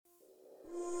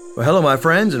Well, hello, my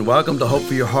friends, and welcome to Hope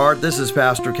for Your Heart. This is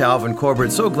Pastor Calvin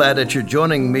Corbett. So glad that you're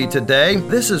joining me today.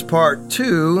 This is part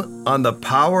 2 on the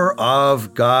power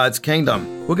of God's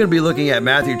kingdom. We're going to be looking at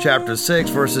Matthew chapter 6,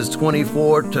 verses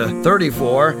 24 to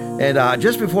 34. And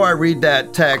just before I read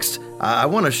that text, I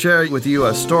want to share with you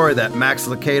a story that Max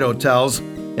Lucado tells.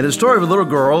 And it's a story of a little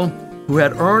girl who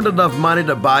had earned enough money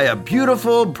to buy a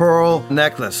beautiful pearl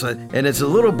necklace. And it's a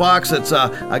little box that's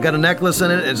I got a necklace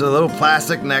in it. It's a little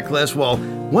plastic necklace. Well,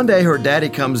 one day her daddy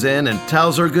comes in and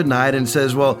tells her goodnight and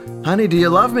says, "Well, honey, do you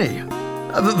love me?"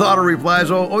 The daughter replies,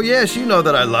 oh, yes, you know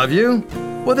that I love you."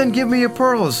 "Well, then give me your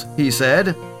pearls," he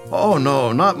said. "Oh,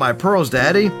 no, not my pearls,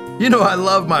 Daddy. You know I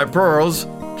love my pearls."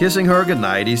 Kissing her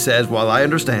goodnight, he says, "Well, I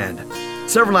understand."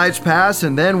 Several nights pass,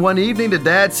 and then one evening the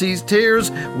dad sees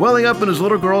tears welling up in his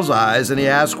little girl's eyes, and he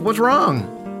asks, "What's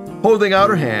wrong?" Holding out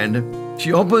her hand,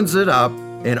 she opens it up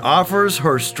and offers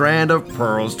her strand of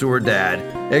pearls to her dad,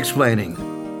 explaining,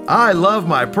 "I love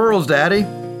my pearls, Daddy,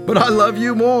 but I love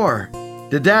you more."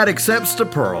 The dad accepts the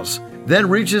pearls, then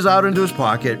reaches out into his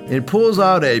pocket and pulls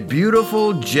out a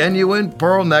beautiful, genuine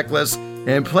pearl necklace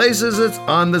and places it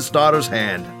on his daughter's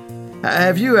hand.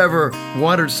 Have you ever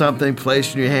wanted something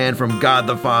placed in your hand from God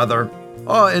the Father?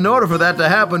 Oh, in order for that to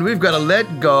happen, we've got to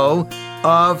let go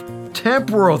of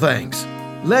temporal things.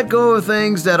 Let go of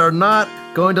things that are not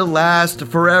going to last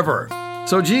forever.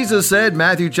 So Jesus said,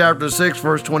 Matthew chapter 6,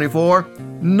 verse 24,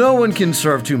 no one can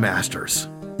serve two masters.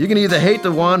 You can either hate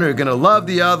the one, or you're going to love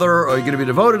the other, or you're going to be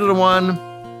devoted to the one,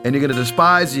 and you're going to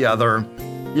despise the other.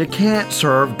 You can't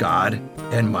serve God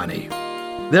and money.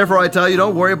 Therefore, I tell you,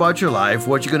 don't worry about your life,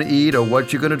 what you're going to eat or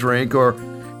what you're going to drink, or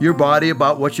your body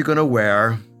about what you're going to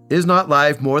wear. Is not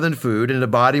life more than food, and the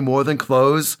body more than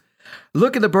clothes?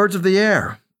 Look at the birds of the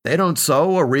air. They don't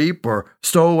sow or reap or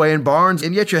stow away in barns,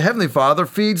 and yet your heavenly Father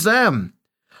feeds them.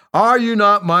 Are you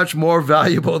not much more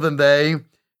valuable than they?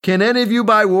 Can any of you,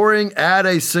 by worrying, add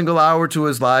a single hour to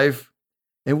his life?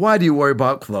 And why do you worry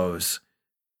about clothes?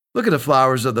 Look at the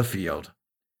flowers of the field.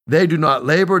 They do not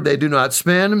labor, they do not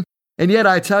spin. And yet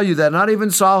I tell you that not even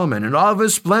Solomon in all of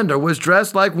his splendor was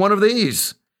dressed like one of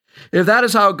these. If that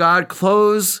is how God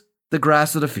clothes the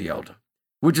grass of the field,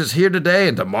 which is here today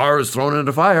and tomorrow is thrown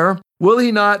into fire, will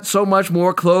he not so much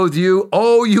more clothe you,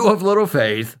 O you of little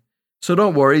faith? So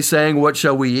don't worry, saying, what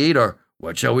shall we eat, or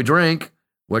what shall we drink?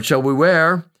 What shall we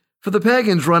wear? For the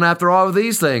pagans run after all of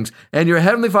these things, and your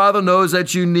heavenly Father knows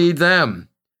that you need them.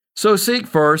 So seek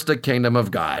first the kingdom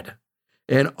of God.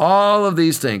 And all of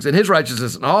these things, and his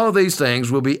righteousness, and all of these things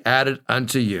will be added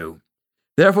unto you.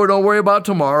 Therefore, don't worry about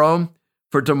tomorrow,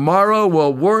 for tomorrow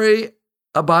will worry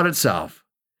about itself.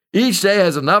 Each day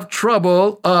has enough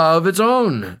trouble of its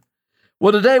own.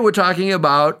 Well, today we're talking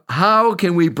about how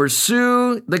can we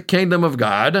pursue the kingdom of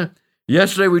God.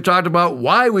 Yesterday we talked about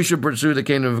why we should pursue the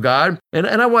kingdom of God, and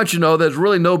I want you to know there's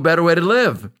really no better way to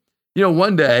live. You know,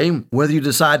 one day, whether you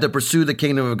decide to pursue the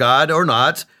kingdom of God or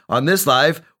not on this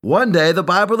life, one day the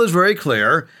Bible is very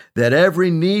clear that every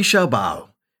knee shall bow,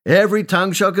 every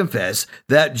tongue shall confess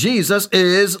that Jesus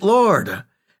is Lord.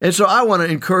 And so I want to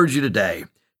encourage you today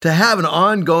to have an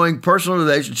ongoing personal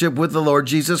relationship with the Lord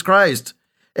Jesus Christ.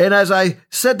 And as I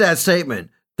said that statement,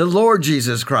 the Lord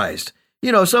Jesus Christ,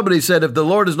 you know, somebody said if the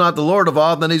Lord is not the Lord of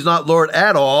all, then he's not Lord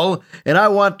at all. And I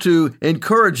want to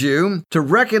encourage you to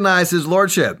recognize his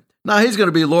lordship. Now, he's going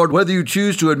to be Lord whether you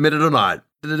choose to admit it or not.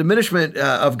 The diminishment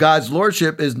of God's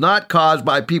lordship is not caused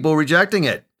by people rejecting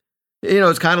it. You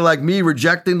know, it's kind of like me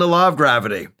rejecting the law of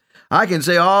gravity. I can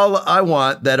say all I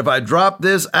want that if I drop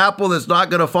this apple, it's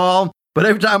not going to fall. But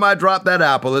every time I drop that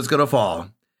apple, it's going to fall.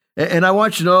 And I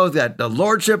want you to know that the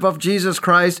lordship of Jesus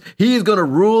Christ, he is going to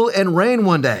rule and reign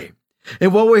one day.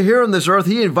 And while we're here on this earth,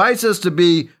 he invites us to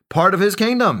be part of his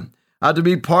kingdom, to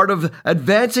be part of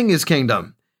advancing his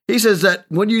kingdom. He says that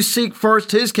when you seek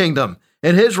first his kingdom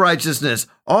and his righteousness,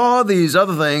 all these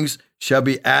other things shall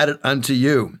be added unto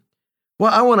you.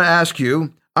 Well, I want to ask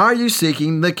you, are you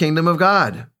seeking the kingdom of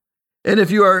God? And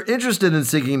if you are interested in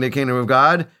seeking the kingdom of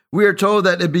God, we are told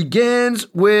that it begins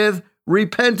with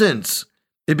repentance.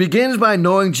 It begins by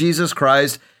knowing Jesus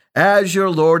Christ as your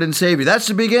Lord and Savior. That's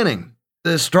the beginning.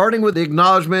 Starting with the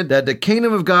acknowledgement that the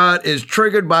kingdom of God is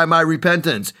triggered by my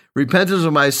repentance. Repentance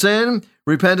of my sin,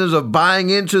 repentance of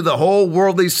buying into the whole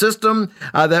worldly system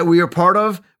that we are part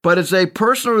of. But it's a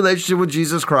personal relationship with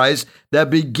Jesus Christ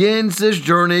that begins this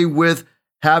journey with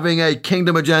having a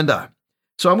kingdom agenda.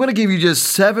 So I'm going to give you just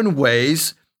 7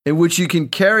 ways in which you can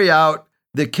carry out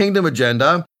the kingdom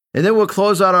agenda. And then we'll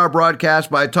close out our broadcast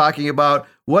by talking about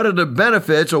what are the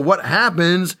benefits or what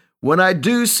happens when I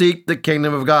do seek the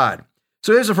kingdom of God.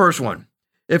 So here's the first one.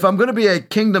 If I'm going to be a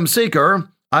kingdom seeker,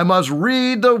 I must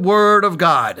read the word of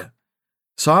God.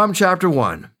 Psalm chapter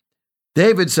 1.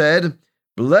 David said,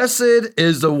 "Blessed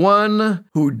is the one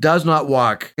who does not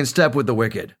walk in step with the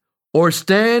wicked, or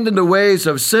stand in the ways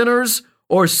of sinners,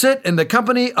 or sit in the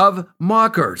company of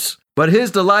mockers. But his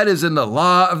delight is in the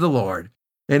law of the Lord,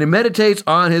 and he meditates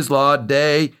on his law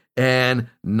day and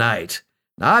night."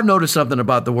 Now, I've noticed something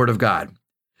about the Word of God.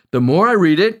 The more I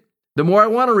read it, the more I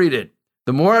want to read it.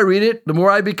 The more I read it, the more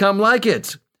I become like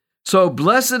it. So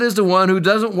blessed is the one who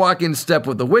doesn't walk in step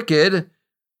with the wicked,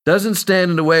 doesn't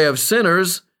stand in the way of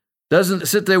sinners, doesn't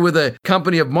sit there with a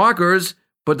company of mockers,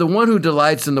 but the one who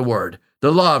delights in the Word,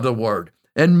 the law of the Word,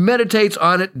 and meditates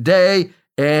on it day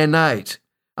and night.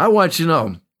 I want you to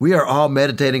know, we are all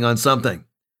meditating on something.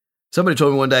 Somebody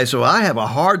told me one day, so I have a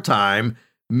hard time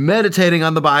meditating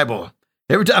on the Bible.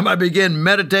 Every time I begin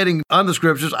meditating on the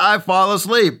scriptures, I fall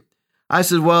asleep. I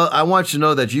said, well, I want you to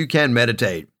know that you can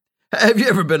meditate. Have you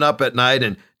ever been up at night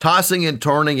and tossing and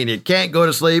turning and you can't go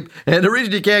to sleep? And the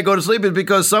reason you can't go to sleep is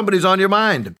because somebody's on your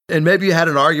mind. And maybe you had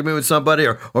an argument with somebody,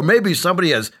 or maybe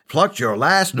somebody has plucked your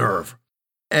last nerve.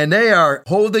 And they are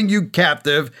holding you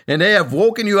captive, and they have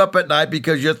woken you up at night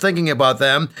because you're thinking about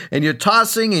them, and you're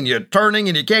tossing and you're turning,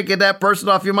 and you can't get that person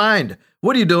off your mind.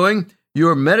 What are you doing?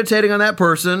 You're meditating on that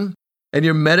person, and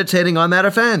you're meditating on that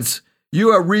offense.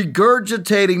 You are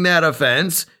regurgitating that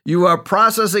offense. You are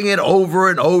processing it over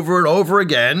and over and over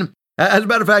again. As a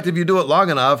matter of fact, if you do it long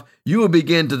enough, you will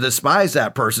begin to despise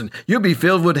that person. You'll be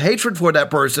filled with hatred for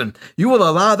that person. You will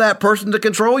allow that person to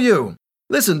control you.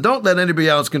 Listen, don't let anybody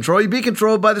else control you. Be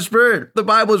controlled by the Spirit. The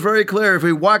Bible is very clear. If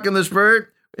we walk in the Spirit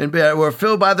and we're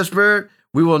filled by the Spirit,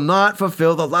 we will not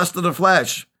fulfill the lust of the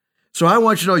flesh. So I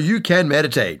want you to know you can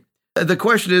meditate. The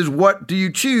question is, what do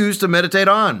you choose to meditate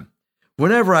on?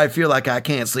 Whenever I feel like I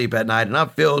can't sleep at night and I'm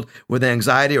filled with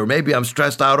anxiety, or maybe I'm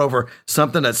stressed out over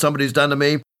something that somebody's done to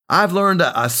me, I've learned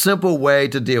a simple way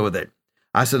to deal with it.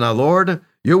 I said, now, Lord,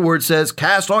 your word says,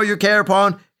 cast all your care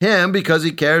upon him because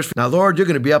he cares. Now, Lord, you're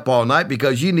going to be up all night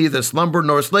because you neither slumber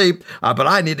nor sleep, but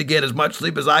I need to get as much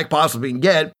sleep as I possibly can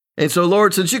get. And so,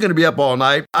 Lord, since you're going to be up all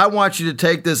night, I want you to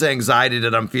take this anxiety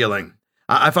that I'm feeling.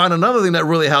 I find another thing that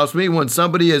really helps me when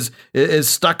somebody is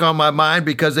stuck on my mind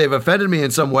because they've offended me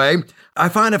in some way. I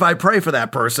find if I pray for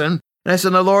that person, and I say,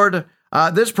 now, Lord,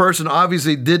 this person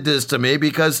obviously did this to me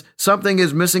because something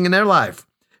is missing in their life.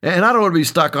 And I don't want to be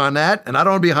stuck on that, and I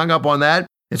don't want to be hung up on that.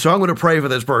 And so I'm going to pray for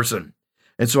this person.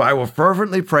 And so I will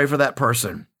fervently pray for that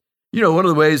person. You know, one of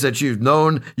the ways that you've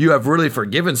known you have really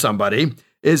forgiven somebody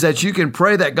is that you can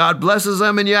pray that God blesses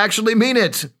them and you actually mean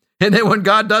it. And then when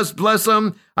God does bless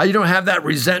them, you don't have that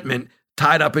resentment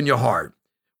tied up in your heart.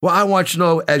 Well, I want you to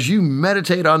know, as you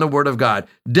meditate on the Word of God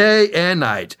day and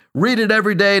night, read it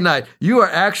every day and night, you are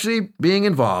actually being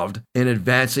involved in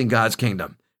advancing God's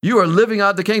kingdom. You are living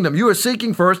out the kingdom. You are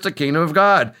seeking first the kingdom of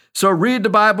God. So read the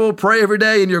Bible, pray every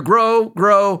day, and you grow,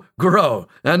 grow, grow.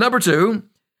 Now, number 2,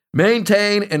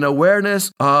 maintain an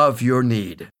awareness of your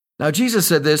need. Now, Jesus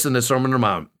said this in the Sermon on the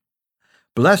Mount.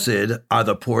 Blessed are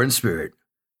the poor in spirit,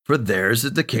 for theirs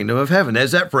is the kingdom of heaven.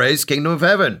 There's that phrase, kingdom of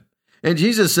heaven. And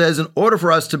Jesus says, in order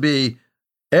for us to be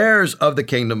heirs of the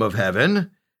kingdom of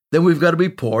heaven, then we've got to be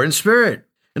poor in spirit.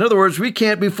 In other words, we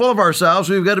can't be full of ourselves.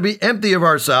 We've got to be empty of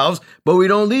ourselves, but we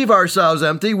don't leave ourselves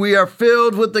empty. We are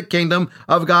filled with the kingdom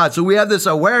of God. So we have this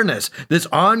awareness, this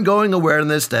ongoing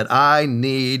awareness that I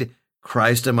need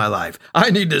Christ in my life. I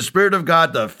need the Spirit of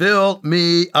God to fill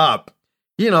me up.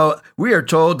 You know, we are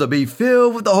told to be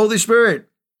filled with the Holy Spirit.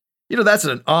 You know, that's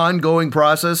an ongoing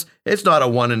process. It's not a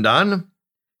one and done.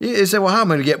 You say, well, how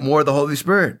am I going to get more of the Holy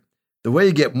Spirit? The way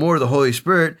you get more of the Holy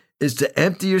Spirit is to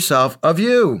empty yourself of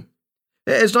you.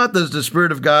 It's not that the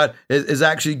Spirit of God is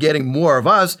actually getting more of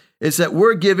us. It's that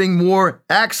we're giving more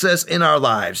access in our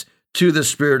lives to the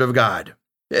Spirit of God.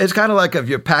 It's kind of like if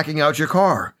you're packing out your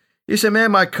car. You say, man,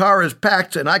 my car is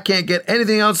packed and I can't get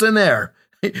anything else in there.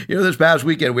 You know, this past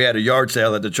weekend we had a yard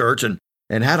sale at the church and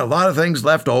had a lot of things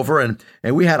left over. And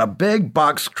we had a big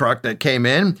box truck that came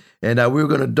in, and we were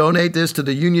going to donate this to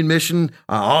the Union Mission,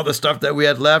 all the stuff that we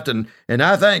had left. And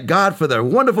I thank God for the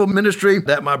wonderful ministry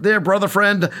that my dear brother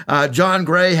friend, John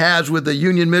Gray, has with the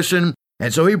Union Mission.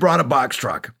 And so he brought a box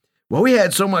truck. Well, we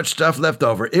had so much stuff left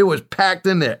over. It was packed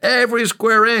in there, every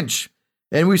square inch.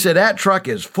 And we said, that truck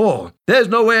is full. There's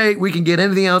no way we can get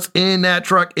anything else in that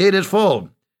truck. It is full.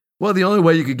 Well, the only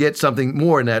way you could get something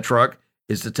more in that truck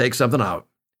is to take something out.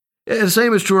 The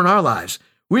same is true in our lives.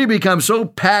 We become so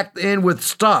packed in with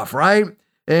stuff, right?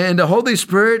 And the Holy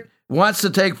Spirit wants to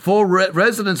take full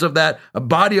residence of that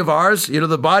body of ours. You know,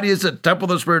 the body is the temple of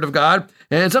the Spirit of God.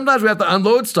 And sometimes we have to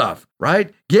unload stuff,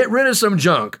 right? Get rid of some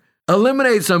junk.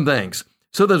 Eliminate some things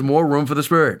so there's more room for the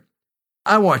Spirit.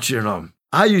 I want you to know,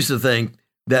 I used to think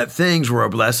that things were a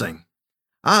blessing.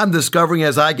 I'm discovering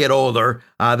as I get older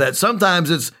that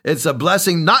sometimes it's a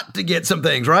blessing not to get some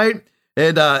things, right?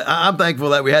 And I'm thankful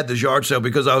that we had this yard sale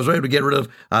because I was ready to get rid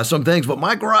of some things, but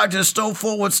my garage is still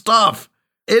full with stuff.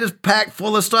 It is packed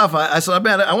full of stuff. I said,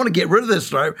 man, I want to get rid of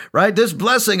this, right? This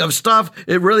blessing of stuff,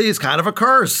 it really is kind of a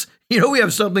curse. You know, we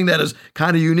have something that is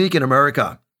kind of unique in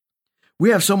America.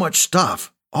 We have so much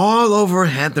stuff all over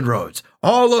Hampton Roads,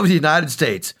 all over the United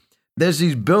States. There's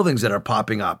these buildings that are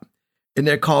popping up, and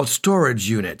they're called storage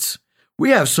units. We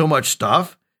have so much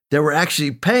stuff that we're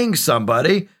actually paying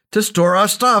somebody to store our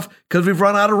stuff because we've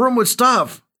run out of room with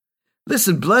stuff.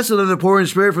 Listen, blessed are the poor in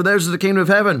spirit, for theirs is the kingdom of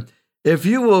heaven. If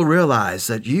you will realize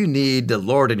that you need the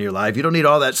Lord in your life, you don't need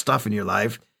all that stuff in your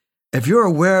life. If you're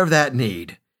aware of that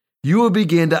need, you will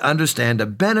begin to understand the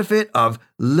benefit of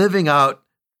living out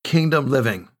kingdom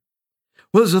living.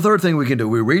 Well, there's the third thing we can do.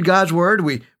 We read God's word.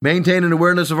 We maintain an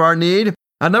awareness of our need.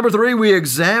 And number 3, we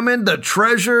examine the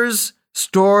treasures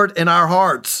stored in our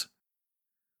hearts.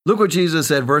 Look what Jesus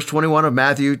said, verse 21 of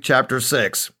Matthew chapter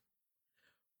 6.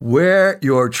 Where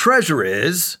your treasure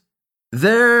is,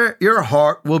 there your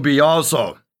heart will be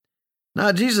also.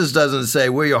 Now, Jesus doesn't say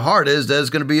where your heart is, there's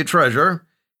going to be a treasure.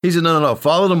 He said, no,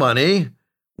 follow the money.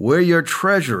 Where your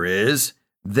treasure is,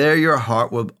 there your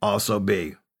heart will also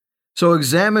be. So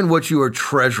examine what you are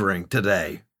treasuring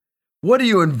today. What are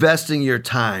you investing your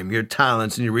time, your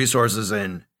talents, and your resources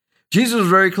in? Jesus was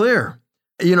very clear.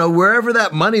 You know, wherever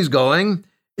that money's going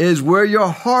is where your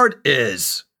heart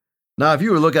is. Now, if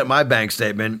you were to look at my bank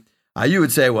statement, you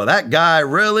would say, well, that guy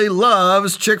really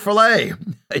loves Chick-fil-A.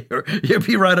 You'd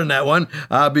be right on that one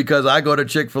because I go to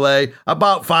Chick-fil-A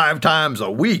about 5 times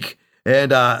a week.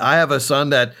 And I have a son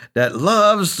that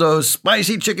loves those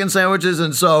spicy chicken sandwiches.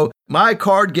 And so my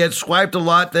card gets swiped a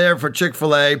lot there for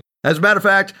Chick-fil-A. As a matter of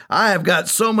fact, I have got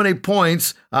so many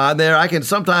points there. I can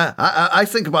sometimes, I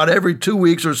think about every 2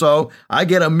 weeks or so, I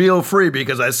get a meal free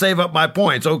because I save up my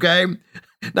points, okay?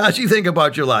 Now, as you think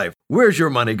about your life, where's your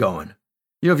money going?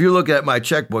 You know, if you look at my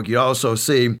checkbook, you also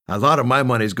see a lot of my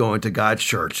money is going to God's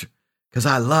church because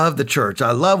I love the church.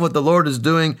 I love what the Lord is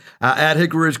doing at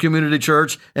Hickory Ridge Community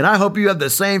Church, and I hope you have the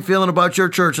same feeling about your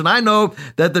church. And I know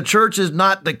that the church is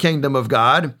not the kingdom of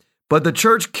God, but the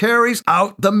church carries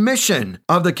out the mission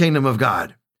of the kingdom of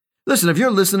God. Listen, if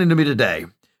you're listening to me today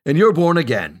and you're born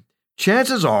again,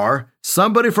 chances are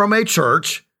somebody from a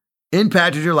church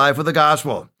impacted your life with the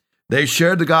gospel. They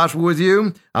shared the gospel with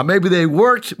you. Maybe they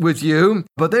worked with you,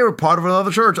 but they were part of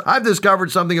another church. I've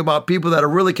discovered something about people that are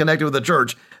really connected with the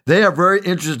church. They are very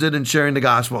interested in sharing the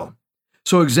gospel.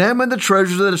 So examine the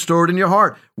treasures that are stored in your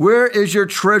heart. Where is your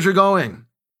treasure going?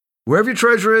 Wherever your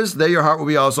treasure is, there your heart will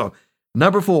be also.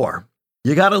 Number 4,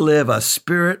 you got to live a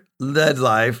spirit-led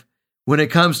life when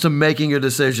it comes to making your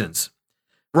decisions.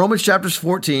 Romans chapter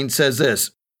 14 says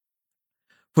this,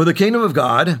 for the kingdom of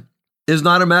God is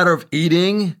not a matter of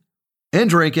eating and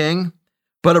drinking,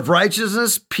 but of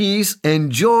righteousness, peace,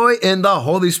 and joy in the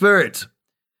Holy Spirit.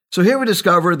 So here we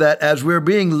discover that as we're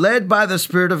being led by the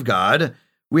Spirit of God,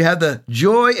 we have the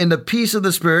joy and the peace of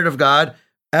the Spirit of God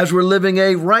as we're living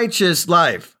a righteous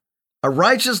life. A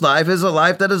righteous life is a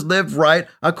life that is lived right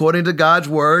according to God's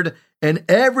word, and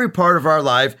every part of our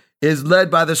life is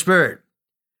led by the Spirit.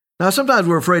 Now, sometimes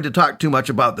we're afraid to talk too much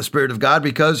about the Spirit of God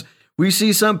because we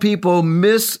see some people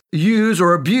misuse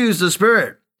or abuse the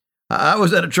Spirit. I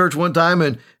was at a church one time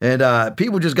and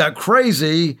people just got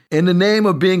crazy in the name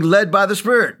of being led by the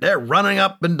Spirit. They're running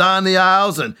up and down the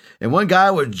aisles and one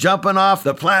guy was jumping off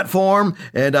the platform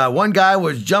and one guy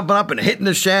was jumping up and hitting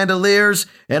the chandeliers.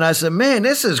 And I said, man,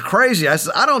 this is crazy. I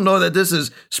said, I don't know that this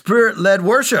is Spirit-led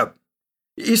worship.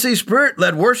 You see,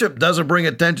 Spirit-led worship doesn't bring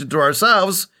attention to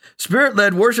ourselves.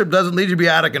 Spirit-led worship doesn't lead you to be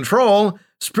out of control.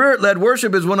 Spirit-led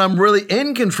worship is when I'm really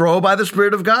in control by the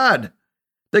Spirit of God.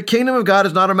 The kingdom of God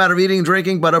is not a matter of eating and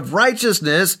drinking, but of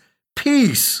righteousness,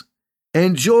 peace,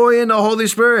 and joy in the Holy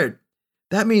Spirit.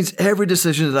 That means every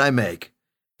decision that I make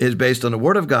is based on the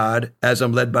Word of God as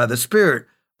I'm led by the Spirit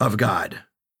of God.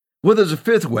 Well, there's a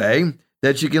 5th way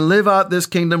that you can live out this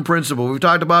kingdom principle. We've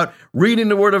talked about reading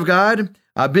the Word of God,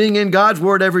 being in God's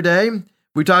Word every day.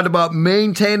 We talked about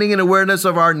maintaining an awareness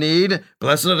of our need.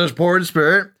 Blessed are those poor in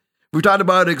spirit. We talked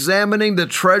about examining the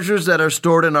treasures that are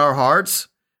stored in our hearts.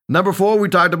 Number 4, we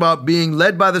talked about being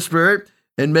led by the Spirit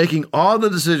and making all the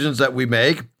decisions that we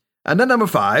make. And then number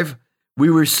 5, we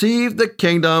receive the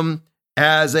kingdom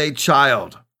as a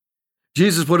child.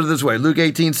 Jesus put it this way, Luke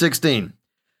 18:16.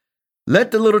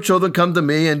 Let the little children come to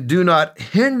me and do not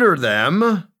hinder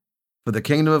them, for the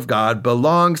kingdom of God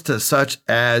belongs to such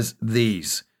as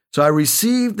these. So I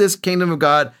received this kingdom of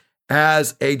God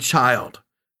as a child.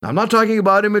 Now, I'm not talking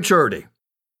about immaturity.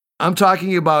 I'm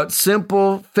talking about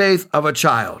simple faith of a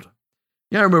child.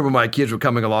 Yeah, I remember my kids were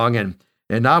coming along, and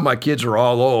now my kids are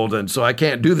all old, and so I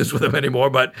can't do this with them anymore.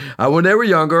 But when they were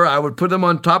younger, I would put them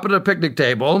on top of the picnic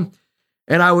table,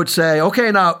 and I would say,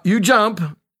 okay, now you jump,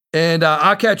 and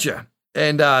I'll catch you.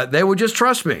 And they would just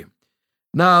trust me.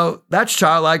 Now, that's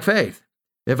childlike faith.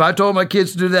 If I told my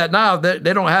kids to do that now, they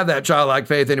don't have that childlike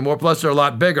faith anymore. Plus, they're a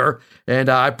lot bigger, and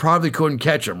I probably couldn't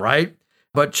catch them, right?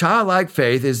 But childlike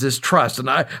faith is this trust. And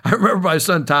I remember my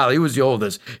son Tyler, he was the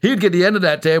oldest. He'd get to the end of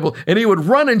that table, and he would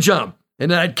run and jump,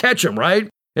 and then I'd catch him, right?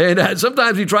 And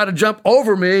sometimes he'd try to jump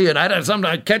over me, and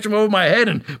I'd catch him over my head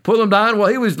and pull him down. Well,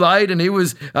 he was light, and he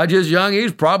was just young. He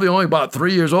was probably only about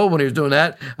 3 years old when he was doing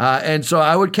that. And so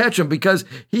I would catch him because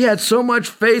he had so much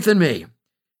faith in me.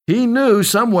 He knew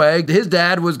some way his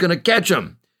dad was going to catch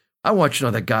him. I want you to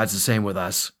know that God's the same with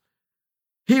us.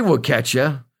 He will catch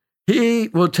you. He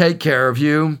will take care of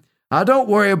you. Don't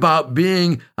worry about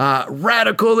being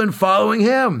radical in following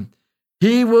him.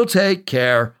 He will take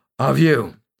care of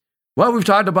you. Well, we've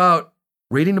talked about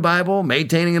reading the Bible,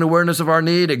 maintaining an awareness of our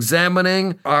need,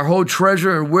 examining our whole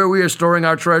treasure and where we are storing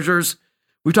our treasures.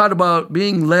 We talked about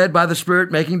being led by the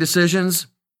Spirit, making decisions,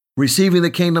 receiving the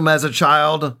kingdom as a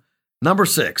child. Number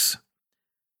 6,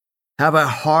 have a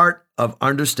heart of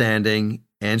understanding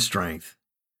and strength.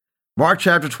 Mark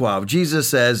chapter 12, Jesus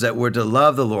says that we're to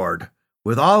love the Lord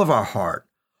with all of our heart,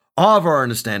 all of our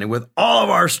understanding, with all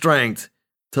of our strength.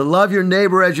 To love your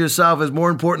neighbor as yourself is more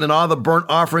important than all the burnt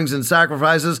offerings and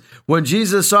sacrifices. When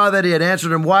Jesus saw that he had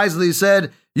answered him wisely, he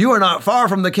said, "You are not far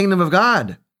from the kingdom of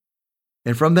God."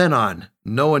 And from then on,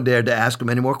 no one dared to ask him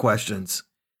any more questions.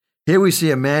 Here we see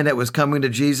a man that was coming to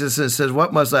Jesus and says,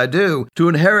 "What must I do to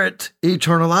inherit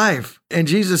eternal life?" And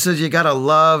Jesus says, you got to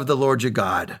love the Lord your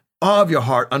God. All of your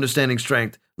heart, understanding,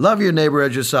 strength. Love your neighbor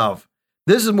as yourself.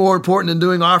 This is more important than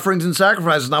doing offerings and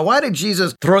sacrifices. Now, why did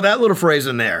Jesus throw that little phrase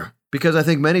in there? Because I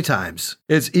think many times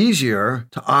it's easier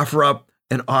to offer up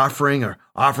an offering or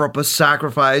offer up a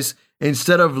sacrifice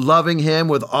instead of loving him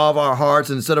with all of our hearts,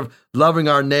 instead of loving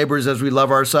our neighbors as we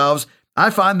love ourselves.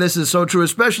 I find this is so true,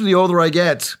 especially the older I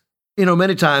get. You know,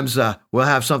 many times we'll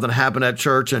have something happen at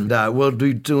church and we'll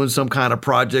be doing some kind of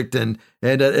project. And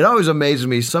it always amazes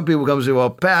me. Some people come and say, "Well,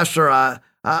 Pastor, I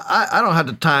don't have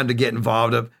the time to get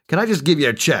involved. Can I just give you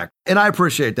a check?" And I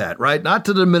appreciate that, right? Not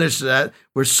to diminish that.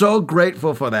 We're so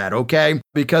grateful for that, okay?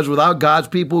 Because without God's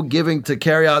people giving to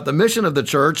carry out the mission of the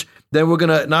church, then we're going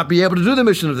to not be able to do the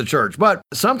mission of the church. But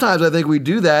sometimes I think we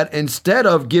do that instead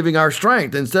of giving our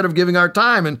strength, instead of giving our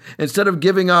time, and instead of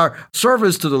giving our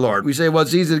service to the Lord. We say, well,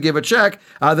 it's easier to give a check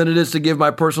than it is to give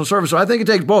my personal service. So I think it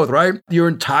takes both, right? Your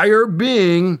entire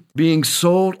being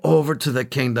sold over to the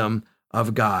kingdom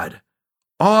of God.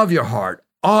 All of your heart,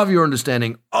 all of your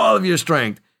understanding, all of your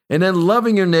strength, and then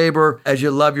loving your neighbor as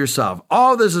you love yourself.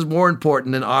 All this is more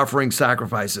important than offering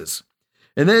sacrifices.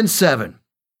 And then 7.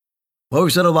 Well,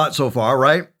 we've said a lot so far,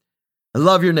 right?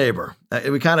 Love your neighbor.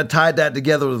 We kind of tied that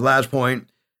together with the last point.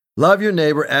 Love your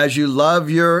neighbor as you love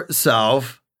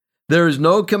yourself. There is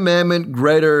no commandment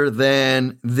greater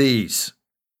than these.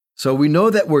 So we know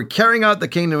that we're carrying out the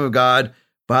kingdom of God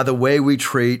by the way we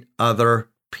treat other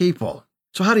people.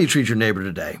 So how do you treat your neighbor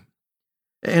today?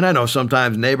 And I know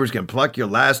sometimes neighbors can pluck your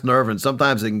last nerve, and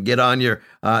sometimes they can get on your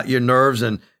nerves,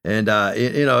 and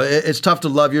it's tough to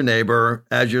love your neighbor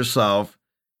as yourself.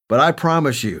 But I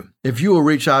promise you, if you will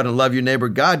reach out and love your neighbor,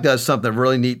 God does something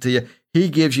really neat to you. He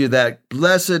gives you that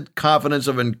blessed confidence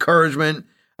of encouragement.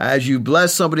 As you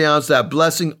bless somebody else, that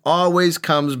blessing always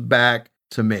comes back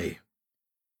to me.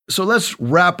 So let's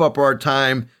wrap up our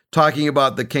time talking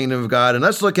about the kingdom of God, and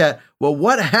let's look at, well,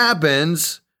 what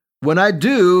happens when I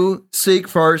do seek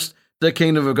first the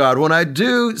kingdom of God, when I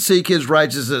do seek his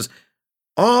righteousness?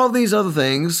 All these other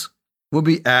things will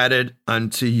be added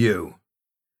unto you.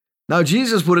 Now,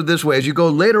 Jesus put it this way. As you go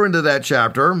later into that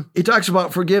chapter, he talks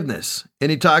about forgiveness.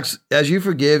 And he talks, as you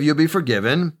forgive, you'll be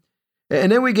forgiven.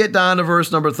 And then we get down to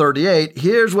verse number 38.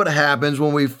 Here's what happens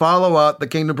when we follow out the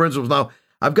kingdom principles. Now,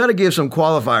 I've got to give some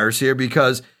qualifiers here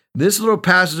because this little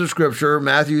passage of scripture,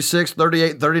 Matthew 6,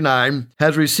 38, 39,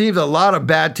 has received a lot of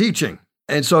bad teaching.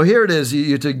 And so here it is.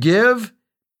 You're to give,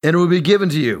 and it will be given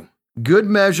to you. Good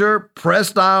measure,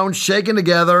 pressed down, shaken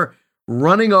together,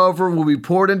 running over, will be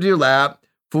poured into your lap.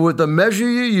 For with the measure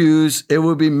you use, it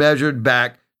will be measured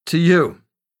back to you.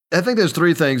 I think there's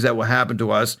 3 things that will happen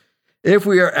to us if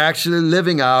we are actually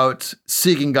living out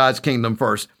seeking God's kingdom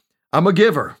first. I'm a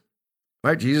giver,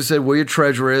 right? Jesus said, where your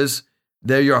treasure is,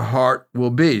 there your heart will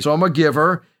be. So I'm a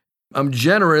giver. I'm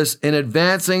generous in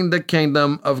advancing the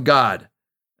kingdom of God.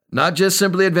 Not just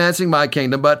simply advancing my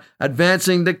kingdom, but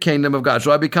advancing the kingdom of God.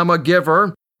 So I become a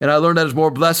giver. And I learned that it's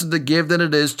more blessed to give than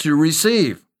it is to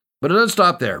receive. But it doesn't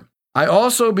stop there. I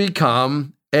also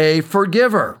become a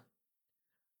forgiver.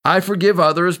 I forgive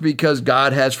others because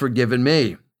God has forgiven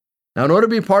me. Now, in order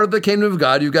to be part of the kingdom of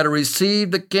God, you've got to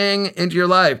receive the King into your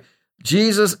life.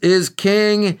 Jesus is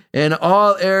King in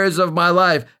all areas of my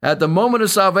life. At the moment of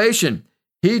salvation,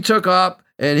 he took up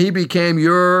and he became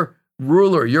your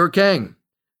ruler, your king.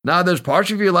 Now, there's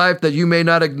parts of your life that you may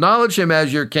not acknowledge him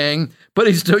as your king, but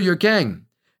he's still your king.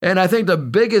 And I think the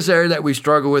biggest area that we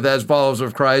struggle with as followers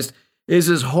of Christ is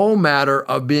this whole matter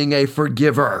of being a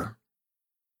forgiver.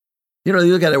 You know,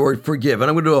 you look at the word forgive, and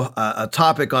I'm going to do a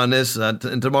topic on this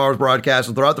in tomorrow's broadcast,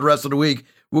 and throughout the rest of the week,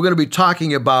 we're going to be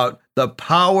talking about the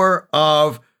power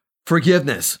of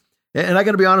forgiveness. And I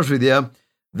got to be honest with you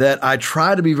that I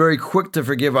try to be very quick to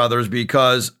forgive others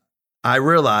because I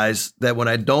realize that when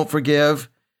I don't forgive,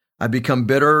 I become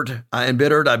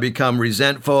embittered. I become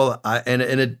resentful, and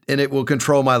it will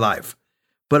control my life.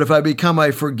 But if I become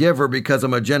a forgiver because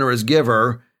I'm a generous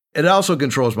giver, it also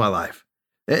controls my life.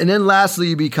 And then lastly,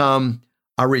 you become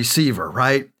a receiver,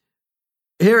 right?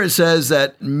 Here it says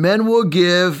that men will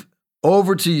give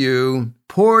over to you,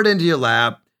 pour it into your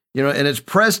lap, and it's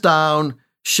pressed down,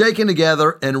 shaken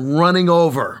together, and running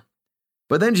over.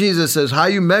 But then Jesus says, how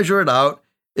you measure it out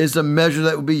is the measure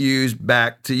that will be used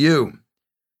back to you.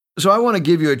 So I want to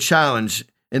give you a challenge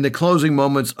in the closing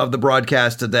moments of the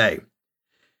broadcast today.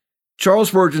 Charles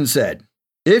Spurgeon said,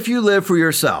 if you live for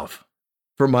yourself,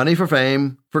 for money, for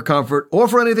fame, for comfort, or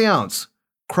for anything else,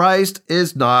 Christ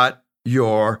is not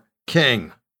your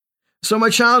king. So my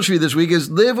challenge for you this week is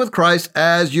live with Christ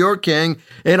as your king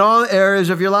in all areas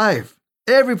of your life,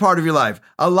 every part of your life.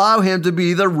 Allow him to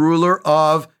be the ruler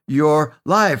of your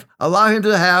life. Allow him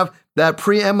to have that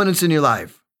preeminence in your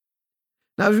life.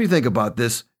 Now, as we think about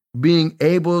this, being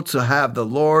able to have the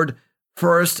Lord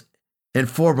first and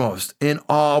foremost in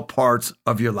all parts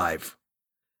of your life.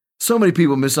 So many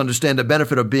people misunderstand the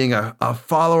benefit of being a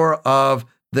follower of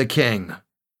the King.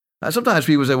 Sometimes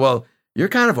people say, well, you're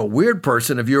kind of a weird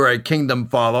person if you're a kingdom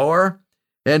follower.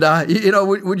 And,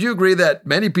 would you agree that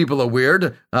many people are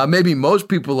weird? Maybe most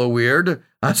people are weird.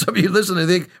 Some of you listen and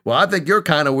think, well, I think you're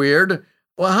kind of weird.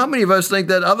 Well, how many of us think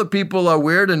that other people are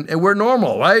weird and we're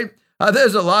normal, right?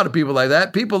 There's a lot of people like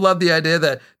that. People love the idea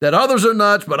that others are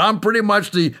nuts, but I'm pretty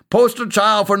much the poster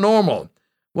child for normal.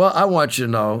 Well, I want you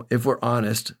to know, if we're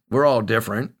honest, we're all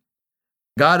different.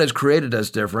 God has created us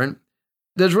different.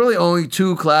 There's really only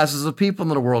two classes of people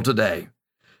in the world today.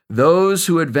 Those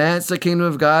who advance the kingdom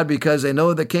of God because they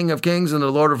know the King of Kings and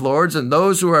the Lord of Lords, and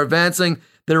those who are advancing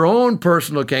their own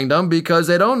personal kingdom because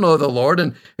they don't know the Lord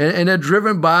and they're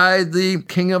driven by the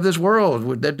king of this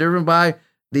world. They're driven by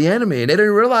the enemy, and they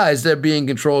didn't realize they're being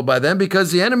controlled by them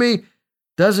because the enemy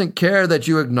doesn't care that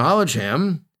you acknowledge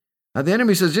him. The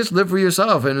enemy says, just live for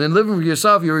yourself. And in living for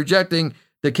yourself, you're rejecting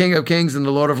the King of Kings and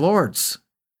the Lord of Lords.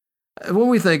 When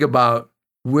we think about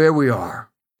where we are,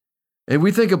 and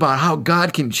we think about how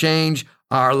God can change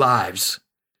our lives,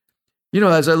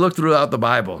 as I look throughout the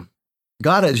Bible,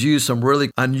 God has used some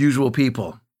really unusual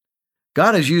people.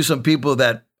 God has used some people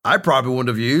that I probably wouldn't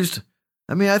have used.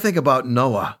 I think about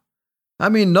Noah.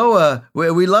 Noah,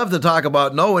 we love to talk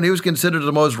about Noah, and he was considered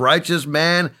the most righteous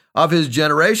man of his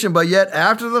generation. But yet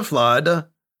after the flood,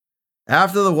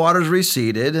 after the waters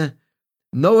receded,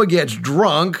 Noah gets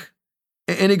drunk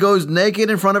and he goes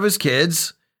naked in front of his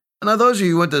kids. Now, those of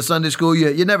you who went to Sunday school,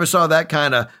 you never saw that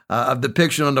kind of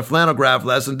depiction on the flannel graph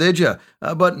lesson, did you?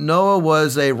 But Noah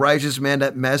was a righteous man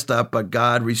that messed up, but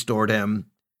God restored him.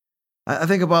 I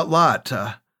think about Lot.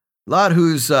 Lot,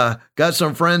 who's got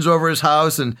some friends over his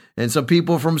house, and some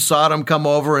people from Sodom come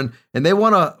over, and they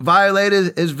want to violate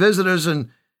his visitors, and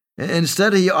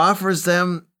instead he offers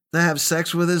them to have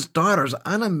sex with his daughters.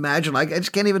 Unimaginable. I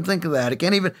just can't even think of that. I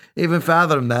can't even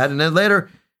fathom that. And then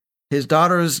later, his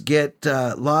daughters get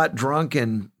Lot drunk,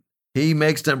 and he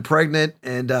makes them pregnant,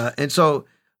 and so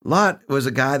Lot was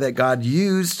a guy that God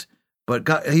used,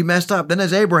 but he messed up. Then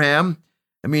there's Abraham.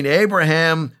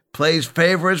 Abraham plays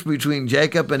favorites between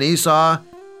Jacob and Esau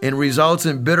and results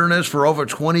in bitterness for over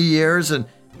 20 years. And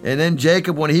then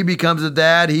Jacob, when he becomes a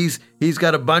dad, he's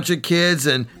got a bunch of kids,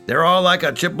 and they're all like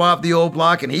a chip off the old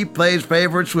block, and he plays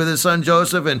favorites with his son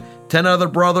Joseph and 10 other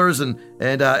brothers, and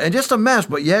just a mess,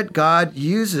 but yet God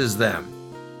uses them.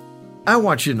 I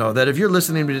want you to know that if you're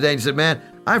listening to me today and you say, man,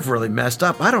 I've really messed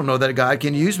up. I don't know that God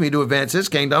can use me to advance his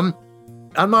kingdom.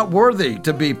 I'm not worthy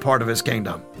to be part of his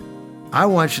kingdom. I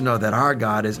want you to know that our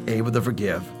God is able to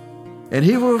forgive. And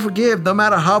he will forgive no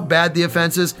matter how bad the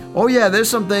offense is. Oh yeah, there's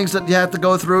some things that you have to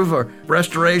go through for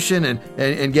restoration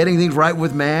and getting things right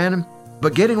with man.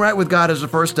 But getting right with God is the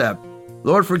first step.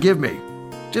 Lord, forgive me.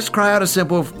 Just cry out a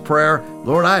simple prayer.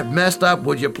 Lord, I've messed up.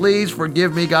 Would you please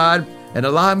forgive me, God, and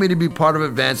allow me to be part of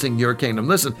advancing your kingdom?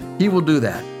 Listen, he will do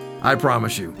that. I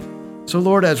promise you. So,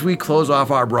 Lord, as we close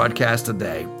off our broadcast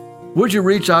today, would you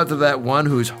reach out to that one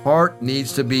whose heart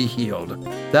needs to be healed?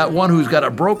 That one who's got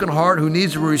a broken heart, who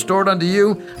needs to be restored unto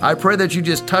you? I pray that you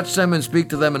just touch them and speak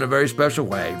to them in a very special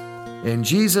way. In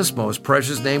Jesus' most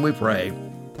precious name we pray.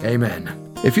 Amen.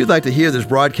 If you'd like to hear this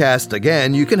broadcast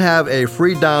again, you can have a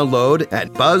free download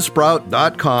at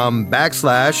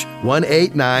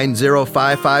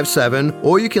buzzsprout.com/1890557,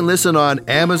 or you can listen on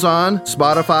Amazon,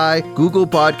 Spotify, Google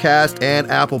Podcast, and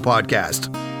Apple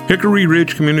Podcast. Hickory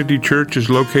Ridge Community Church is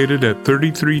located at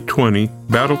 3320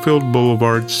 Battlefield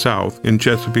Boulevard South in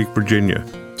Chesapeake, Virginia.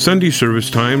 Sunday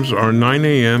service times are 9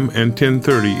 a.m. and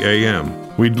 10:30 a.m.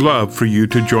 We'd love for you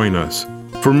to join us.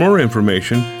 For more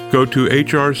information, go to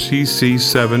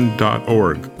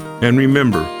hrcc7.org. And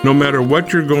remember, no matter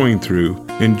what you're going through,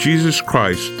 in Jesus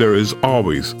Christ there is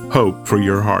always hope for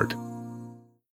your heart.